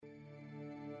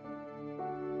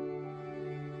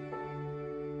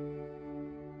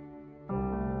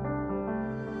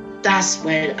that's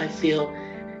where I feel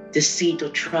the seed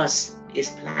of trust is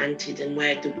planted, and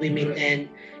where the women then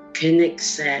can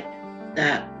accept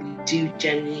that we do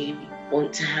genuinely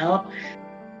want to help.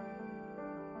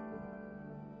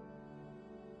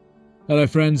 Hello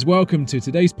friends, welcome to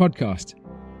today's podcast.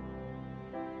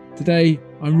 Today,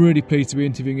 I'm really pleased to be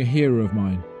interviewing a hero of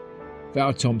mine,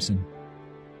 Val Thompson.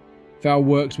 Val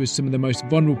works with some of the most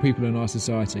vulnerable people in our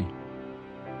society,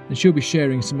 and she'll be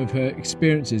sharing some of her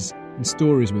experiences and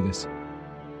stories with us.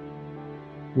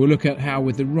 We'll look at how,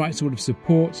 with the right sort of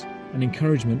support and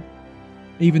encouragement,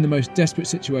 even the most desperate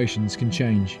situations can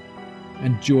change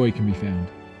and joy can be found.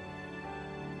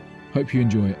 Hope you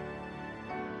enjoy it.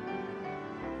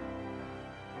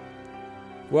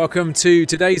 Welcome to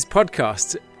today's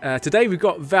podcast. Today we've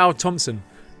got Val Thompson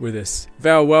with us.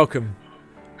 Val, welcome.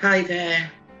 Hi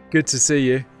there. Good to see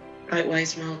you.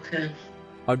 Likewise, Malcolm.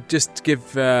 I'll just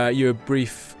give you a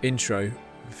brief intro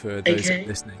for those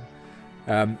listening.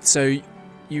 So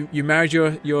you married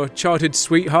your childhood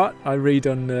sweetheart, I read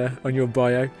on your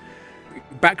bio.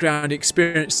 Background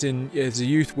experience as a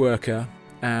youth worker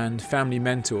and family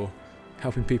mentor,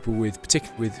 helping people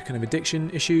particularly with kind of addiction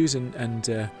issues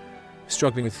and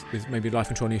struggling with maybe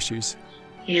life-controlling issues.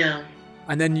 Yeah.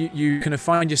 And then you kind of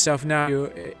find yourself now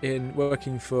you're in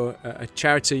working for a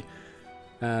charity,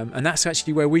 and that's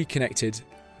actually where we connected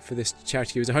for this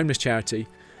charity. It was a homeless charity,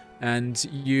 and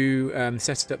you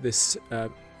set up this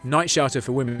night shelter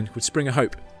for women called Spring of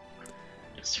Hope.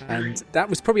 That's right. And that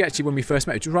was probably actually when we first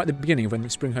met, right at the beginning of when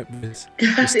Spring of Hope was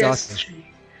starting. That's true.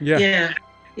 Yeah.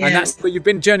 And that's but you've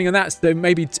been journeying on that. So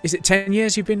maybe is it 10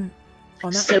 years you've been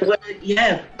on that? So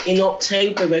in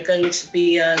October we're going to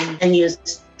be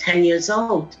 10 years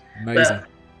old. Amazing. But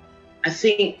I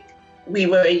think we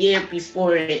were a year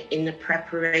before it in the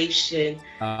preparation.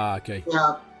 Okay.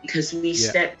 Because we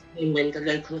stepped in when the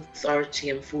local authority,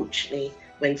 unfortunately,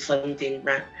 when funding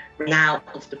ran out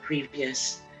of the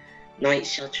previous night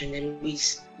shelter, and then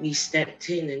we stepped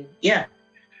in, and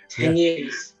 10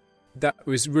 years. That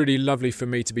was really lovely for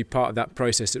me to be part of that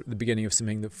process at the beginning of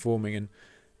something that's forming,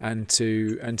 and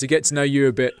to get to know you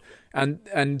a bit.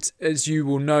 And as you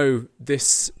will know,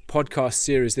 this podcast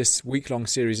series, this week-long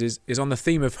series, is on the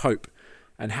theme of hope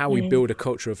and how we build a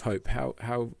culture of hope,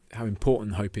 how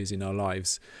important hope is in our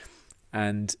lives.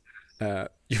 And the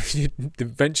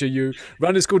venture you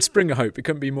run is called Spring of Hope. It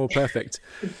couldn't be more perfect.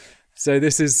 So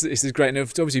this is great, and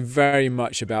it's obviously very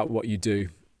much about what you do.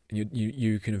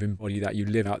 You kind of embody that. You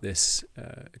live out this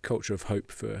culture of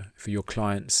hope for your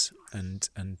clients and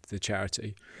the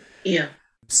charity. Yeah.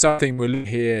 Something we'll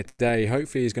hear today,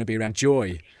 hopefully, is going to be around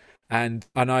joy, and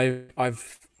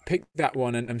I've picked that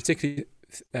one, and particularly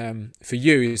for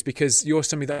you, is because you're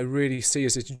somebody that I really see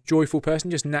as a joyful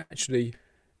person, just naturally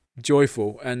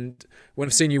joyful. And when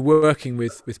I've seen you working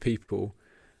with people,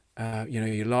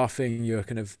 you're laughing, you're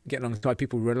kind of getting alongside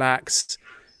people, relaxed,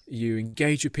 you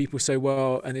engage with people so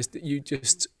well, and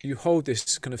you hold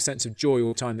this kind of sense of joy all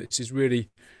the time that's just really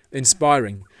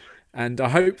inspiring. And I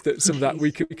hope that some of that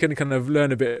we can kind of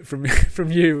learn a bit from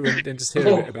you and just hear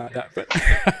a bit about that. But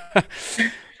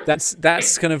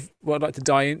that's kind of what I'd like to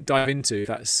dive into,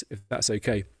 if that's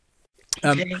okay.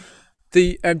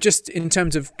 Just in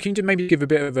terms of, can you maybe give a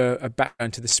bit of a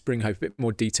background to the Spring Hope, a bit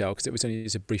more detail, because it was only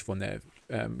just a brief one there.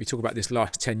 We talk about this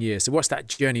last 10 years. So what's that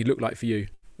journey look like for you,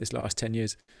 this last 10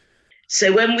 years?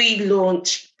 So when we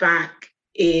launched back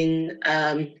in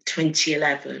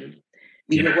 2011,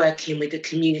 we were working with a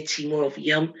community more of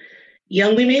young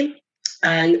women.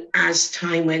 And as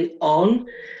time went on,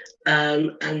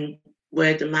 and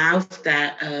word of mouth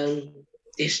that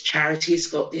this charity's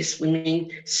got this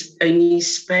women-only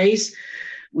space,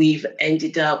 we've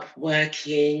ended up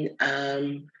working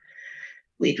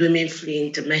with women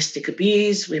fleeing domestic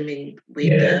abuse, women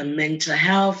with mental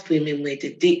health, women with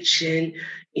addiction.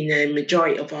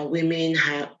 Majority of our women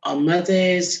are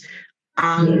mothers,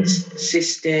 aunts,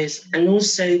 sisters, and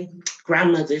also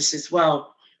grandmothers as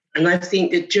well. And I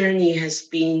think the journey it's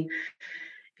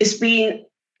been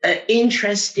an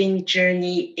interesting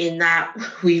journey in that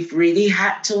we've really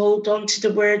had to hold on to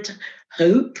the word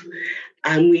hope.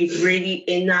 And we've really,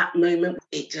 in that moment,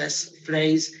 it just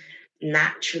flows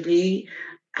naturally.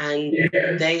 And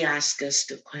they ask us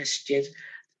the question,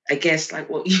 I guess, like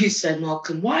what you said,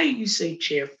 Malcolm, why are you so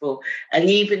cheerful? And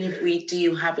even if we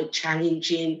do have a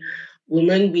challenging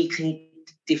woman, we can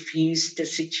diffuse the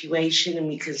situation, and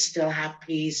we can still have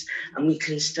peace, and we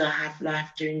can still have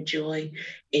laughter and joy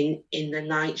in the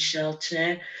night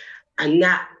shelter. And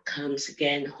that comes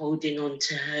again, holding on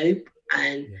to hope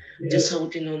and just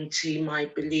holding on to my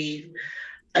belief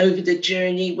over the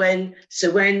journey. When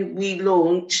we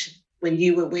launched, when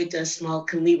you were with us,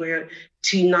 Malcolm, we were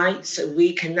 2 nights a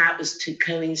week, and that was to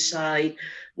coincide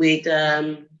with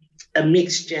a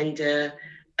mixed gender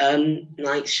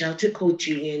night shelter called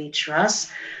Julian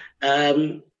Trust.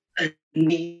 And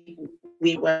we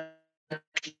were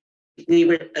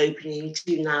opening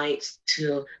 2 nights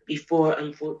till before,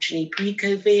 unfortunately,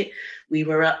 pre-COVID. We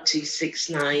were up to 6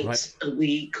 nights a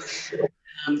week,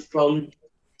 from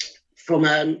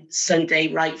Sunday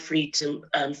right through to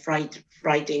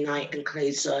Friday night, and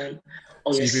close on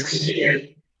a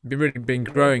Saturday. You've really been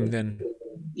growing then.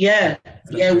 Yeah,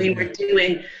 we were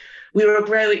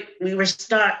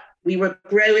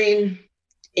growing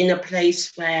in a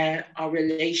place where our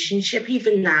relationship,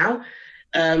 even now,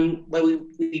 where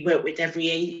we work with every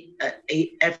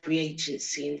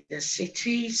agency in the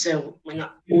city. So we're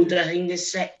not all the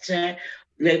homeless sector,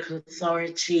 local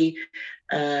authority,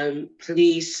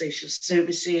 police, social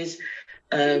services,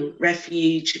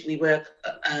 refuge. We work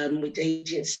with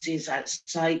agencies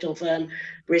outside of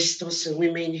Bristol, so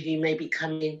women who may be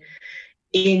coming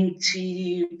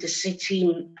into the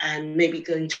city and maybe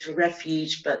going to a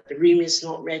refuge, but the room is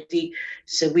not ready.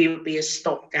 So we will be a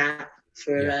stopgap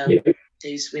for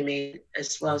those women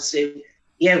as well. So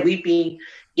we're working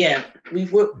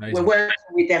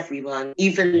with everyone,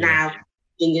 even now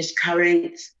in this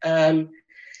current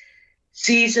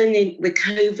season with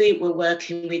COVID. We're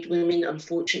working with women,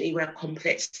 unfortunately, where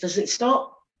complex doesn't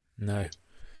stop. No.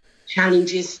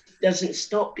 Challenges doesn't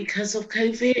stop because of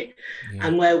COVID,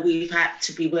 and where we've had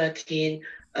to be working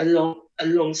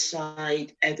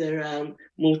alongside other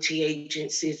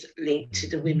multi-agencies linked to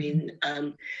the women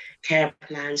care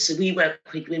plan. So we work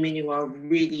with women who are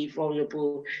really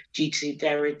vulnerable due to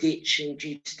their addiction,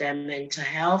 due to their mental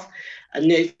health, and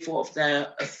no fault of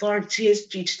their authorities.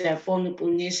 Due to their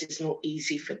vulnerableness, it's not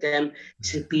easy for them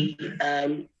to be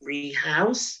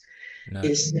rehoused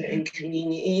in certain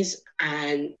communities,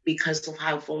 and because of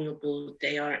how vulnerable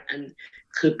they are and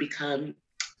could become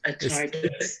a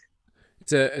target.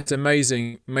 It's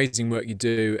amazing work you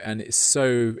do, and it's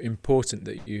so important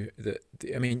that you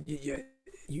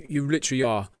literally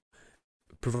are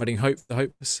providing hope for the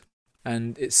hopeless,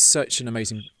 and it's such an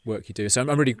amazing work you do. So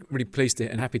I'm really pleased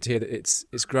and happy to hear that it's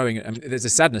growing. I mean, there's a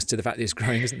sadness to the fact that it's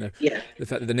growing, isn't there? Yeah. The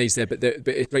fact that the need's there, but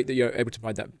it's great that you're able to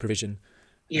provide that provision.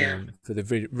 Yeah. For the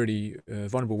really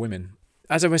vulnerable women.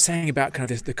 As I was saying about kind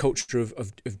of the culture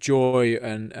of joy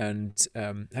and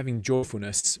having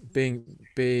joyfulness,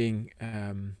 being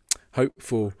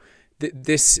hopeful,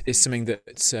 this is something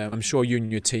that I'm sure you and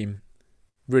your team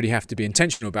really have to be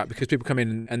intentional about, because people come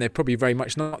in and they're probably very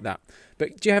much not that.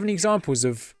 But do you have any examples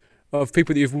of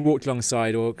people that you've walked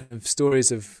alongside, or kind of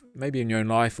stories of maybe in your own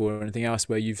life or anything else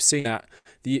where you've seen that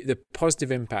the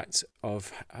positive impact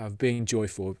of being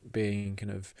joyful, being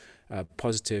kind of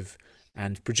positive,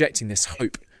 and projecting this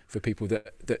hope for people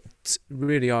that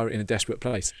really are in a desperate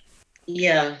place?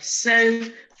 Yeah. So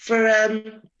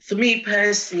for me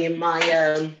personally, in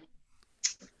my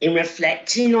in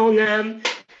reflecting on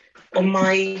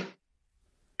my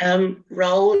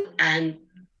role and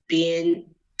being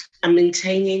and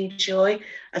maintaining joy,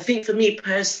 I think for me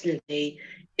personally,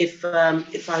 if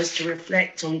I was to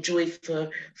reflect on joy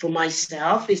for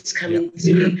myself, it's coming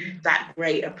to that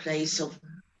greater place of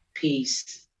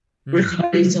peace,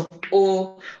 regardless of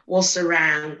all what's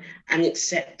around, and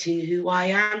accepting who I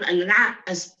am. And that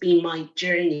has been my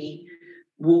journey,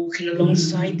 walking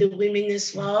alongside the women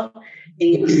as well,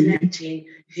 in accepting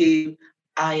who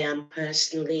I am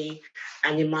personally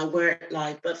and in my work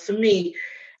life. But for me,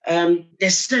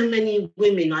 there's so many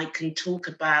women I can talk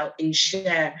about and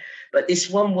share, but this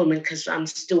one woman, because I'm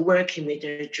still working with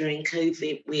her during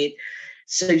COVID with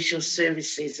social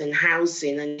services and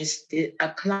housing, and it's a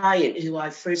client who I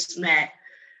first met,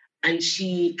 and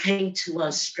she came to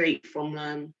us straight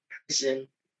from prison,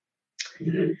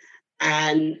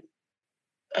 and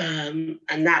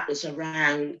that was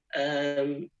around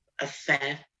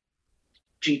affair,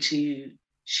 due to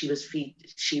she was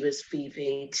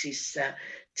thieving to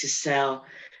sell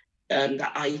the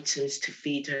items to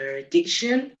feed her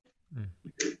addiction.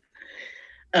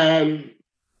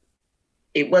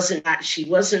 It wasn't that she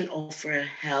wasn't offered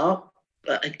help,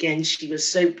 but again, she was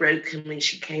so broken when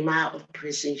she came out of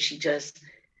prison. She just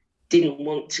didn't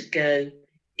want to go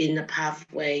in the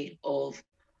pathway of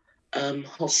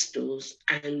hostels,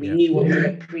 and we knew of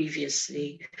her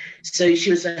previously. So she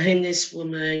was a homeless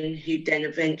woman who then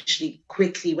eventually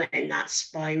quickly went in that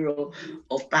spiral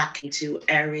of back into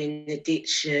heroin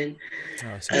addiction.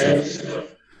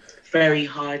 Very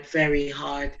hard, very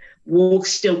hard.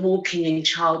 Still walking in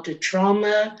childhood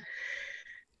trauma,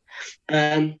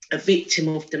 a victim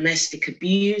of domestic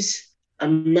abuse, a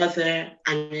mother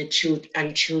and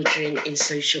children in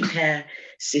social care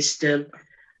system.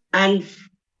 And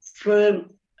for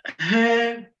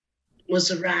her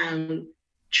was around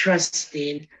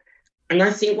trusting. And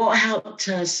I think what helped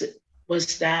us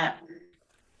was that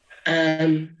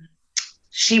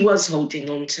she was holding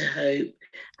on to hope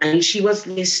and she was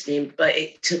listening, but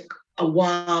it took a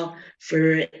while for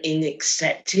her in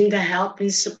accepting the help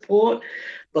and support.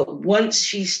 But once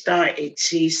she started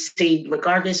to see,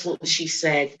 regardless what she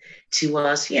said to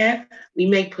us, yeah, we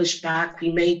may push back,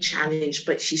 we may challenge,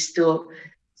 but she still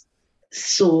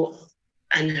saw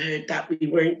and heard that we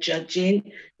weren't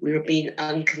judging, we were being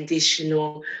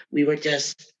unconditional, we were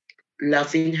just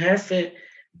loving her for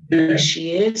who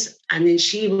she is. And then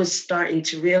she was starting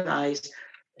to realize,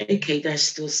 okay, they're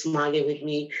still smiling with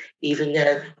me, even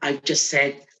though I just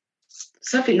said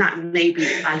something that maybe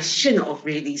I shouldn't have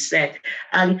really said.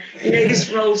 And,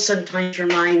 this role sometimes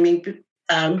reminds me,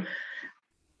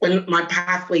 when my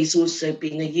pathway's also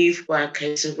been a youth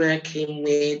worker, so working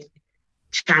with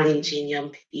challenging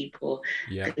young people.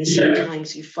 Yeah. And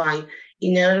sometimes you find,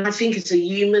 and I think it's a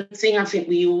human thing. I think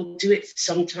we all do it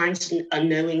sometimes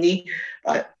unknowingly.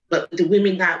 But the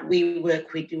women that we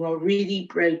work with who are really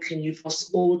broken, you've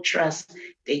lost all trust,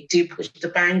 they do push the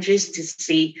boundaries to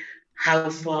see how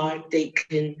far we're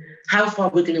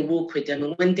going to walk with them.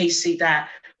 And when they see that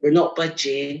we're not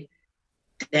budging,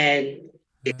 then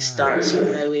it starts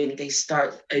growing, they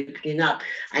start opening up.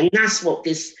 And that's what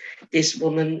this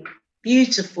woman,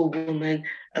 beautiful woman,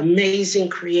 amazing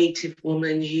creative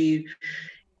woman who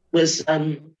was,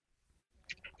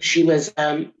 she was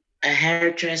a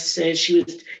hairdresser. She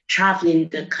was traveling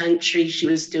the country. She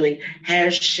was doing hair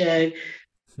show.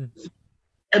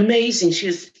 Amazing. She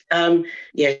was,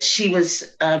 she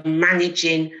was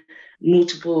managing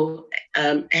multiple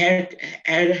hair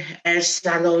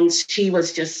salons. She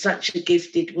was just such a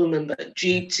gifted woman, but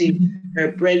due to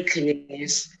her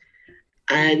brokenness,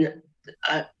 and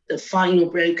the final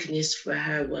brokenness for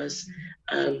her was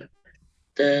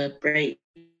the breakdown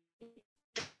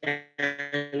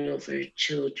of her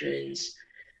children's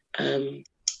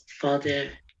father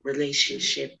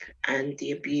relationship and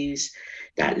the abuse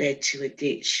that led to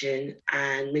addiction.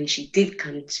 And when she did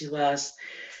come to us,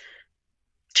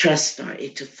 trust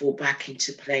started to fall back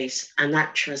into place, and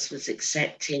that trust was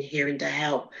accepting, hearing the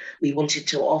help we wanted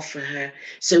to offer her.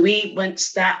 So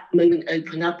once that moment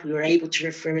opened up, we were able to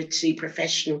refer her to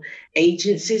professional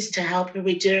agencies to help her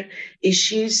with her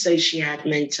issues. So she had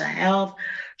mental health,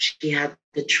 she had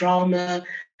the trauma,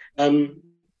 and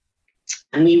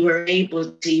we were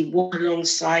able to walk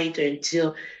alongside her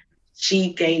until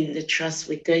she gained the trust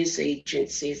with those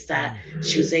agencies that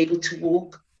she was able to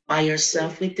walk by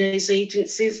herself with those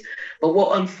agencies. But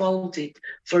what unfolded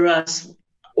for us,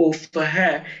 or for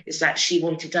her, is that she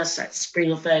wanted us at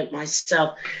Spring of Hope,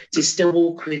 myself, to still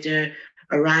walk with her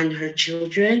around her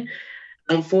children.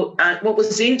 And what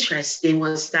was interesting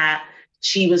was that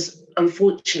she was,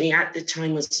 unfortunately at the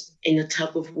time, was in a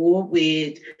tug of war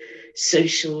with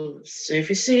social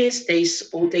services. They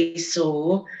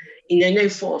saw, no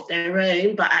fault of their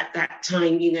own, but at that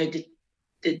time,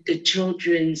 the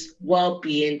children's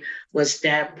well-being was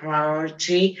their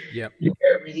priority. Yep.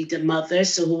 Really the mother.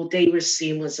 So all they were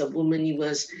seeing was a woman who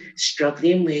was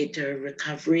struggling with her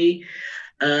recovery.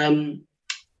 And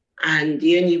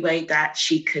the only way that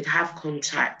she could have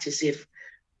contact is if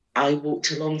I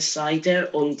walked alongside her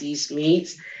on these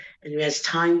meets. And as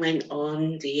time went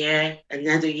on,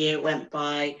 another year went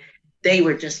by, they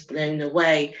were just blown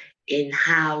away in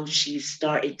how she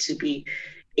started to be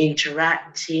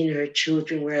interacting. Her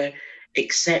children were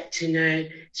accepting her.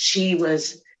 She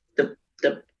was the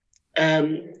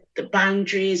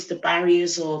boundaries, the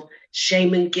barriers of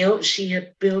shame and guilt she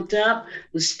had built up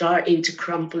was starting to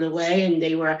crumble away, and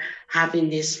they were having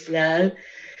this flow.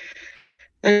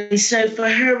 And so for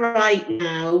her right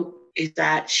now is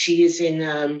that she is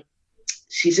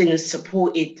she's in a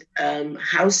supported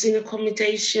housing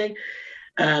accommodation.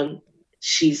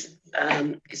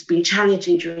 It's been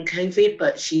challenging during COVID,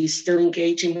 but she's still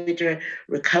engaging with her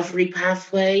recovery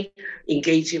pathway,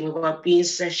 engaging with well-being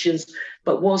sessions.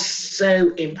 But what's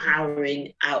so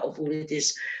empowering out of all of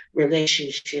this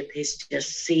relationship is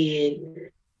just seeing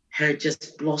her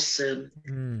just blossom.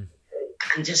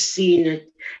 And just seeing her,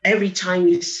 every time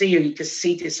you see her, you just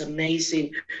see this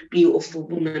amazing, beautiful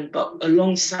woman. But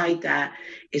alongside that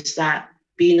is that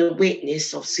being a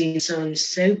witness of seeing someone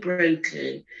so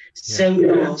broken, so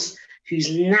lost,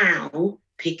 who's now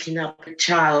picking up a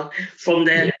child from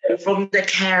the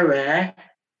carer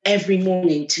every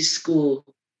morning to school.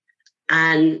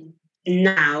 And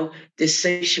now the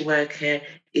social worker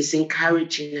is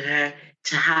encouraging her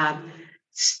to have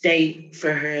stay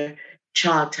for her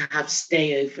child to have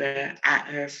stay over at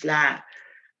her flat.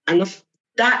 And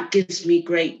that gives me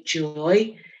great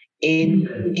joy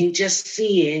in just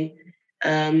seeing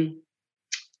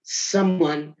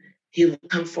someone who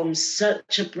come from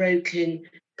such a broken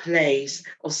place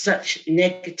or such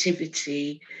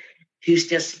negativity who's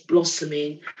just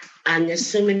blossoming. And there's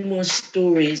so many more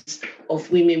stories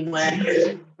of women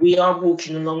where we are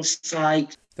walking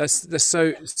alongside. That's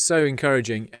so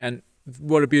encouraging, and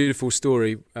what a beautiful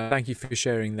story. Thank you for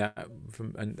sharing that,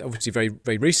 and obviously very,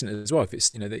 very recent as well. If it's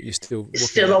that you're still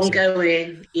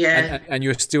ongoing, yeah, and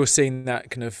you're still seeing that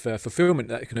kind of fulfillment,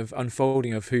 that kind of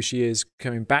unfolding of who she is,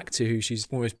 coming back to who she's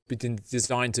almost been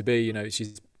designed to be.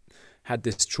 She's had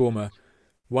this trauma.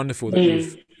 Wonderful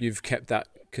that you've kept that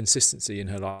consistency in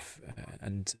her life,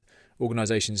 and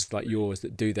organisations like yours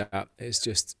that do that.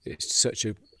 It's such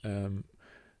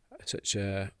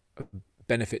a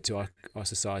benefit to our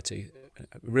society, a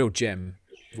real gem,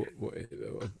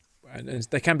 and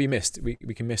they can be missed. We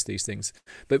can miss these things.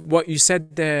 But what you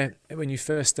said there when you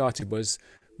first started was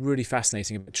really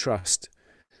fascinating about trust,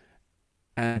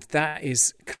 and that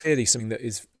is clearly something that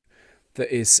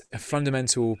is a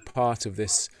fundamental part of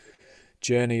this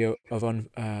journey of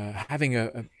having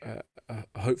a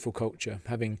hopeful culture,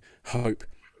 having hope,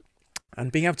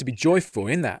 and being able to be joyful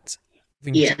in that.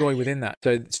 Joy within that.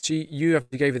 So you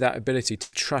gave her that ability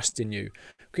to trust in you.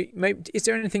 Is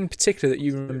there anything in particular that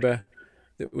you remember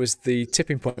that was the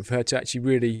tipping point for her to actually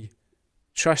really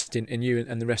trust in you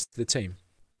and the rest of the team?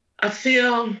 I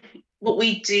feel what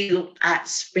we do at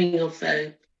Spring of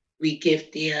Hope, we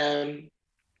give the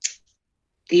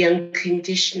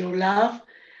unconditional love,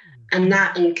 and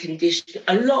that unconditional.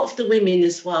 A lot of the women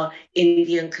as well in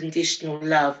the unconditional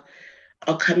love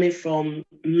are coming from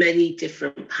many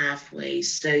different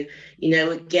pathways. So,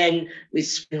 again, with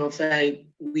Spring of Hope,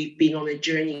 we've been on a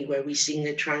journey where we've seen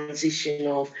the transition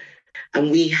of, and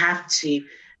we have to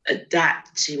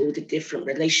adapt to all the different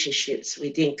relationships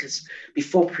within, because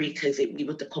before pre-COVID, we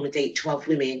would accommodate 12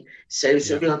 women. So it's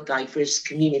a real diverse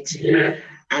community. Yeah.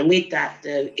 And with that,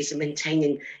 though, is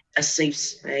maintaining a safe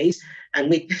space. And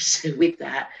with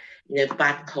that,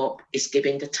 bad cop is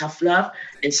giving the tough love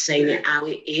and saying it how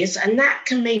it is. And that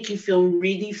can make you feel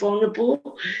really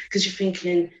vulnerable, because you're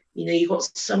thinking, you've got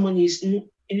someone who's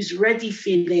already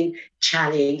feeling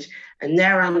challenged, and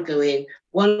there I'm going,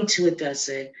 1 to a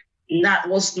dozen. And that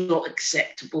was not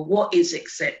acceptable. What is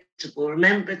acceptable?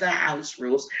 Remember the house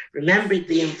rules, remember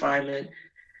the environment.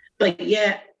 But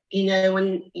yet,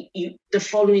 when the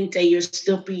following day you're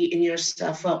still beating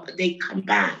yourself up, but they come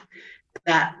back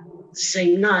that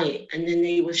same night, and then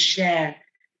they will share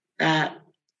that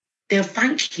they'll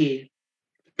thank you,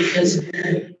 because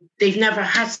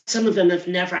some of them have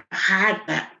never had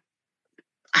that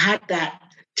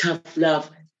tough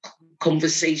love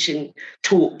conversation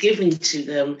talk given to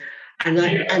them.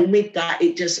 And with that,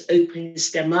 it just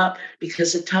opens them up,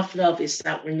 because the tough love is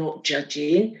that we're not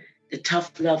judging. The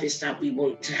tough love is that we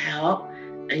want to help.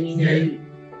 And,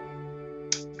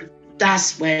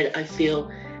 that's where I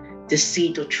feel the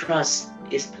seed of trust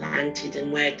is planted,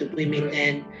 and where the women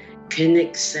then can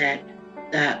accept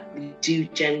that we do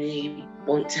genuinely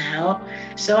want to help.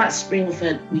 So at Spring of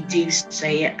Hope, we do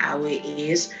say it how it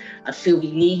is. I feel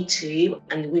we need to,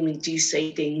 and the women do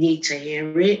say they need to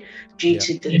hear it due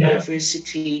to the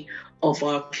diversity of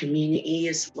our community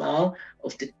as well,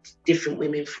 of the different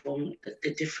women from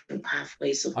the different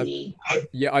pathways of need.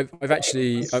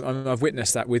 I've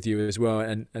witnessed that with you as well,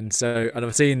 and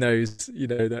I've seen those,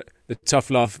 the tough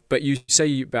love. But you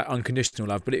say about unconditional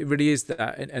love, but it really is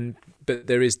that, but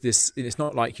there is this. It's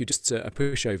not like you just a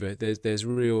pushover. There's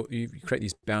real. You create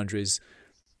these boundaries,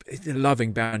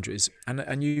 loving boundaries,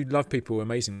 and you love people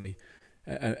amazingly,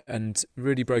 and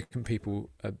really broken people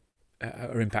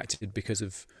are impacted because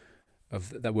of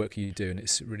that work you do, and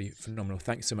it's really phenomenal.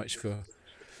 Thanks so much for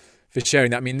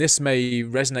sharing that. I mean, this may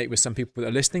resonate with some people that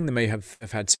are listening. They may have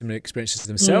had similar experiences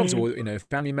themselves, or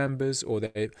family members, or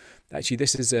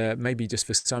this is maybe just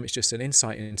for some, it's just an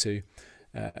insight into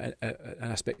an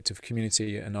aspect of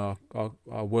community and our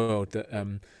world, that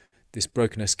this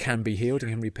brokenness can be healed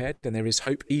and can be repaired, and there is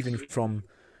hope even from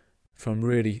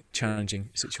really challenging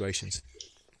situations.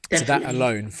 Definitely. So that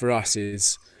alone for us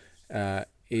is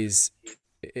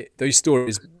those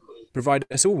stories provide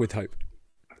us all with hope,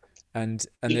 and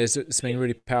there's something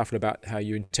really powerful about how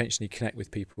you intentionally connect with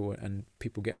people, and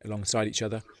people get alongside each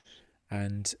other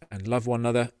and love one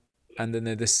another, and then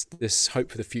this hope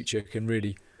for the future can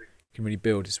really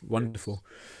build. It's wonderful.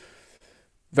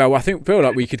 Val, I feel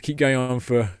like we could keep going on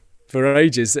for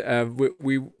ages.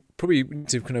 We probably need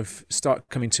to kind of start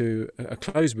coming to a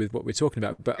close with what we're talking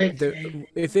about. But Okay.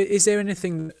 is there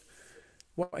anything?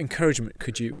 What encouragement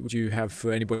would you have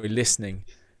for anybody listening?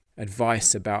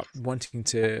 Advice about wanting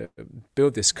to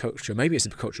build this culture? Maybe it's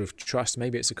a culture of trust.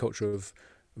 Maybe it's a culture of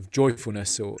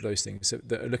joyfulness, or those things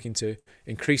that are looking to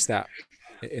increase that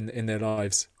in their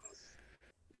lives.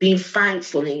 Being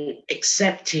thankful and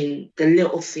accepting the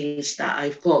little things that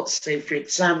I've got. So, for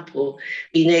example,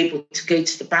 being able to go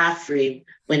to the bathroom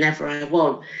whenever I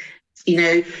want,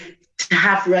 to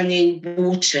have running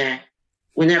water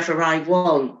whenever I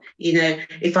want.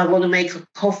 If I want to make a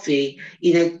coffee,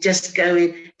 just go in.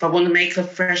 If I want to make a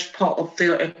fresh pot of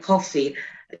filtered coffee,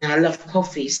 and I love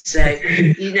coffee, so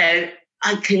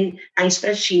I can. And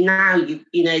especially now,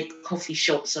 coffee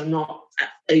shops are not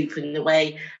open the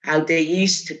way how they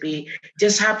used to be.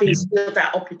 Just having still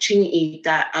that opportunity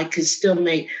that I can still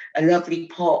make a lovely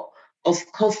pot of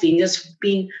coffee, and just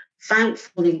being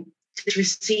thankful and just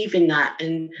receiving that,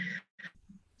 and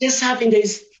just having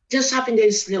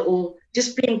those little,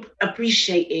 just being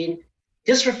appreciating,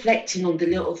 just reflecting on the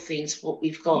little things, what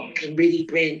we've got can really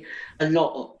bring a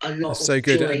lot That's of so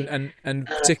good, joy. and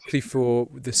particularly for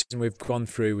the season we've gone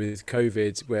through with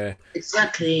COVID, where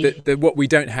Exactly. what we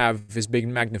don't have is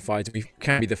being magnified. We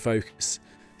can be the focus.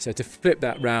 So to flip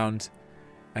that round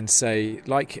and say,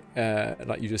 like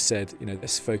you just said,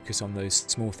 let's focus on those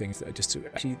small things that are just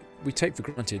actually we take for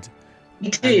granted. We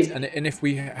do. And if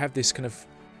we have this kind of,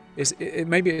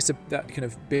 maybe it's that kind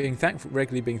of being thankful,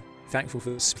 regularly being thankful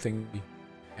for something we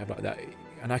have like that,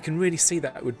 and I can really see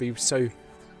that would be so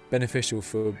beneficial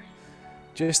for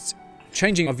just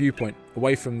changing our viewpoint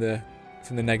away from the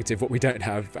negative, what we don't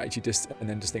have, actually and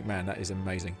then just think, man, that is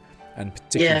amazing. And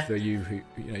particularly for you, who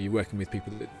you're working with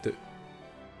people that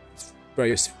it's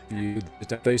very useful for you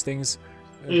those things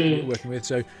you're working with,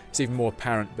 so it's even more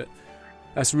apparent. But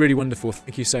that's really wonderful.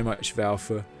 Thank you so much, Val,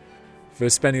 for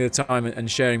spending the time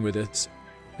and sharing with us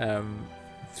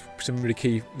some really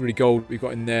key, really gold we've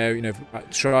got in there.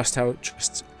 About trust, how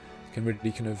trust can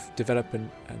really kind of develop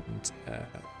and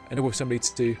enable somebody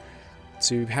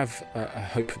to have a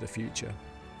hope for the future,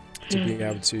 to be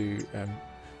able to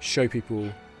show people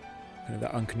kind of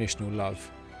that unconditional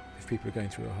love if people are going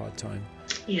through a hard time.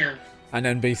 Yeah. And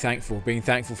then being thankful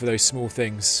for those small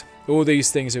things. All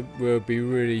these things will be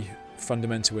really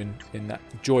fundamental in that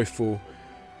joyful,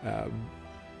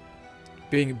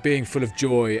 being full of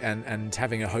joy and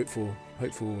having a hopeful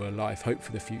life, hope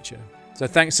for the future. So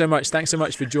thanks so much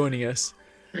for joining us.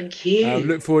 Thank you.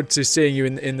 Look forward to seeing you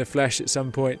in the flesh at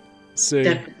some point soon.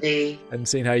 Definitely. And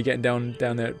seeing how you're getting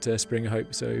down there at Spring of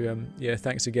Hope. So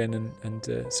thanks again,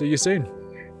 and see you soon.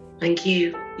 Thank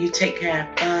you. You take care.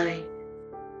 Bye.